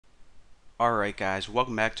Alright guys,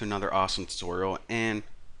 welcome back to another awesome tutorial, and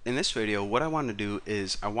in this video what I want to do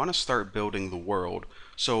is I want to start building the world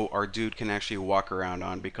so our dude can actually walk around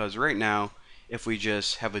on, because right now if we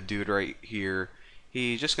just have a dude right here,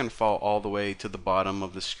 he's just going to fall all the way to the bottom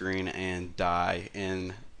of the screen and die,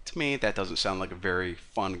 and to me that doesn't sound like a very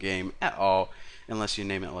fun game at all unless you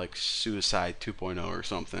name it like Suicide 2.0 or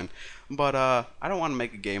something. But I don't want to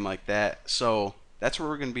make a game like that, so that's what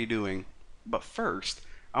we're going to be doing. But first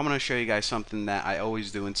I'm going to show you guys something that I always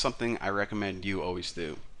do and something I recommend you always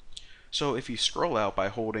do. So if you scroll out by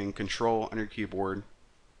holding Control on your keyboard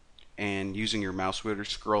and using your mouse wheel to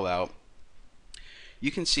scroll out,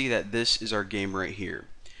 you can see that this is our game right here.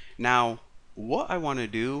 Now, what I want to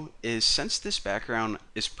do is, since this background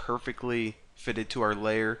is perfectly fitted to our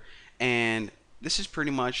layer, and this is pretty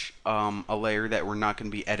much a layer that we're not going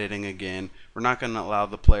to be editing again. We're not going to allow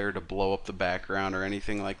the player to blow up the background or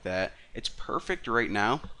anything like that. It's perfect right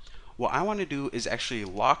now. What I want to do is actually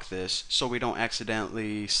lock this so we don't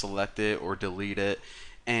accidentally select it or delete it,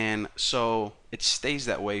 and so it stays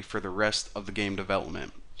that way for the rest of the game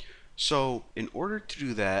development. So in order to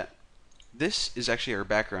do that, this is actually our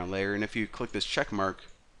background layer, and if you click this check mark,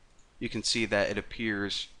 you can see that it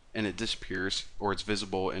appears and it disappears, or it's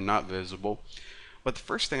visible and not visible. But the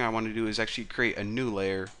first thing I want to do is actually create a new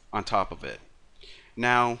layer on top of it.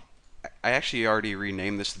 Now, I actually already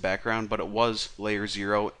renamed this the background, but it was layer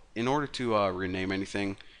 0. In order to rename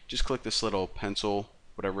anything, just click this little pencil,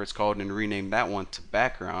 whatever it's called, and rename that one to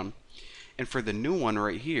background. And for the new one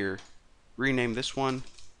right here, rename this one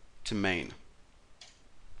to main.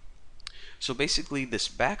 So basically this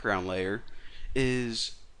background layer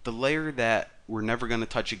is the layer that we're never going to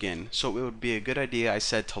touch again. So it would be a good idea, I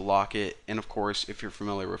said, to lock it. And of course, if you're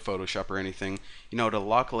familiar with Photoshop or anything, you know, to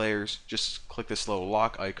lock layers, just click this little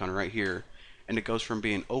lock icon right here, and it goes from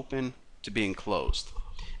being open to being closed.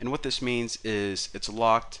 And what this means is it's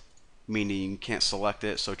locked, meaning you can't select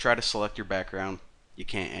it. So try to select your background, you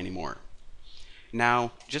can't anymore.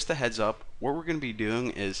 Now, just a heads up, what we're going to be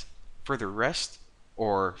doing is, for the rest,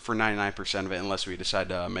 or for 99% of it, unless we decide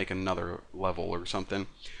to make another level or something,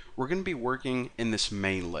 we're going to be working in this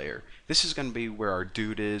main layer. This is going to be where our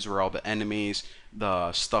dude is, where all the enemies,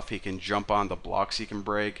 the stuff he can jump on, the blocks he can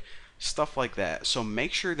break, stuff like that. So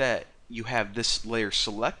make sure that you have this layer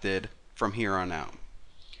selected from here on out.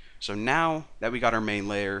 So now that we got our main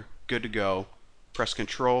layer good to go, press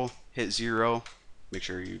Control, hit 0, make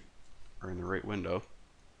sure you are in the right window.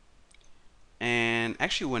 And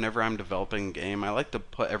actually, whenever I'm developing a game, I like to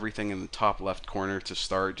put everything in the top left corner to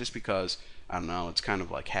start, just because, I don't know, it's kind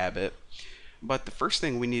of like habit. But the first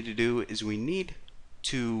thing we need to do is we need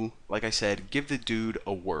to, like I said, give the dude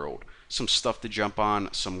a world. Some stuff to jump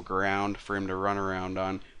on, some ground for him to run around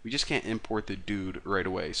on. We just can't import the dude right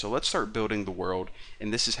away. So let's start building the world,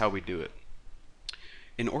 and this is how we do it.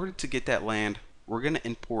 In order to get that land, we're going to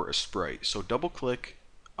import a sprite. So double click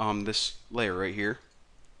this layer right here,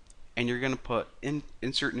 and you're going to put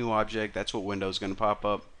insert new object. That's what window is going to pop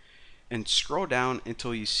up, and scroll down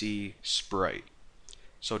until you see sprite.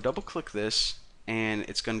 So double click this, and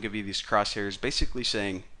it's going to give you these crosshairs basically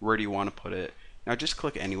saying where do you want to put it. Now just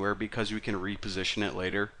click anywhere, because we can reposition it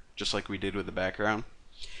later, just like we did with the background.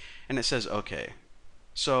 And it says okay.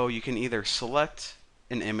 So you can either select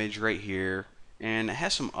an image right here, and it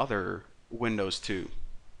has some other windows too.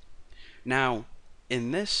 Now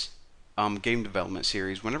in this game development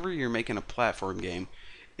series, whenever you're making a platform game,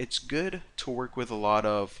 it's good to work with a lot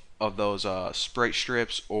of those sprite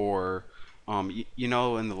strips, or you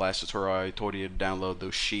know, in the last tutorial I told you to download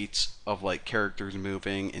those sheets of like characters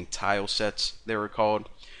moving and tile sets, they were called.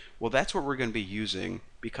 Well, that's what we're going to be using,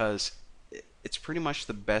 because it's pretty much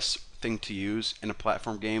the best thing to use in a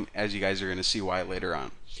platform game, as you guys are going to see why later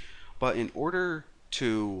on. But in order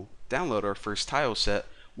to download our first tile set,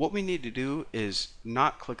 what we need to do is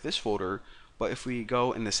not click this folder, but if we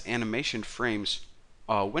go in this animation frames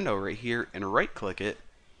window right here and right click it,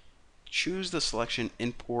 choose the selection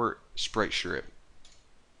import sprite strip.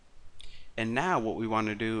 And now what we want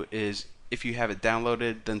to do is, if you have it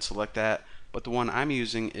downloaded, then select that, but the one I'm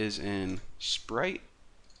using is in sprite,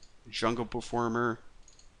 jungle performer,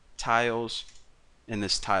 tiles, and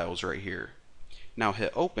this tiles right here. Now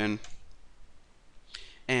hit open.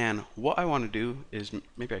 And what I want to do is,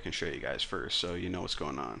 maybe I can show you guys first so you know what's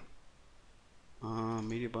going on.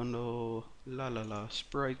 Media bundle,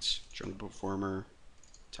 sprites, jungle performer,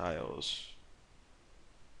 tiles,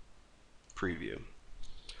 preview.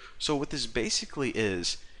 So what this basically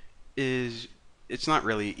is it's not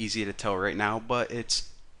really easy to tell right now, but it's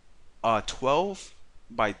 12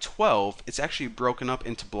 by 12. It's actually broken up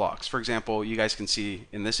into blocks. For example, you guys can see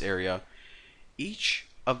in this area, each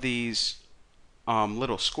of these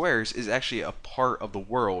little squares is actually a part of the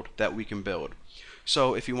world that we can build.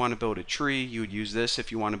 So if you want to build a tree, you would use this.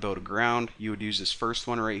 If you want to build a ground, you would use this first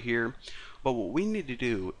one right here. But what we need to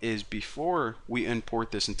do is, before we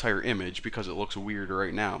import this entire image, because it looks weird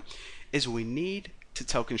right now, is we need to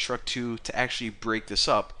tell Construct 2 to actually break this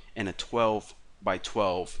up in a 12 by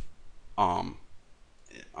 12 I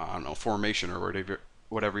don't know, formation or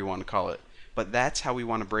whatever you want to call it. But that's how we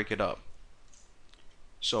want to break it up.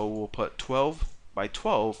 So we'll put 12 by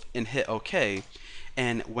 12 and hit OK.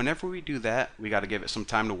 And whenever we do that, we got to give it some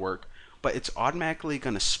time to work. But it's automatically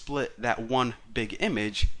going to split that one big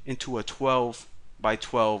image into a 12 by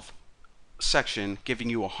 12 section, giving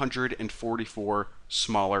you 144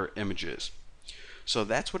 smaller images. So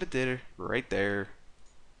that's what it did right there.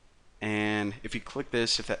 And if you click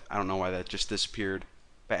this, if that, I don't know why that just disappeared,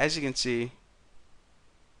 but as you can see,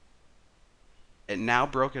 it now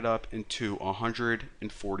broke it up into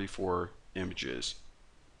 144 images.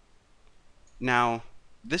 Now,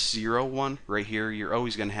 this 0 one right here, you're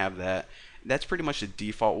always going to have that. That's pretty much the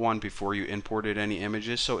default one before you imported any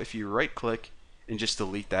images. So if you right click and just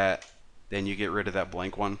delete that, then you get rid of that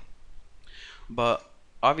blank one. But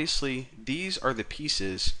obviously, these are the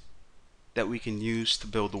pieces that we can use to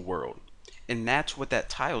build the world. And that's what that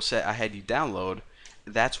tile set I had you download,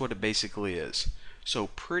 that's what it basically is. So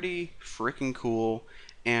pretty freaking cool.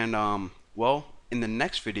 And well, in the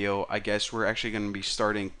next video, I guess we're actually going to be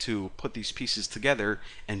starting to put these pieces together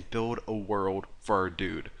and build a world for our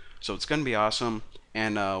dude. So it's going to be awesome.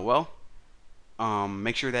 And well,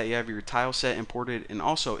 make sure that you have your tile set imported. And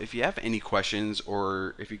also, if you have any questions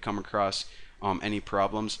or if you come across any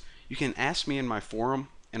problems, you can ask me in my forum,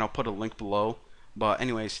 and I'll put a link below. But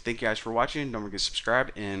anyways, thank you guys for watching. Don't forget to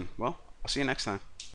subscribe, and well, I'll see you next time.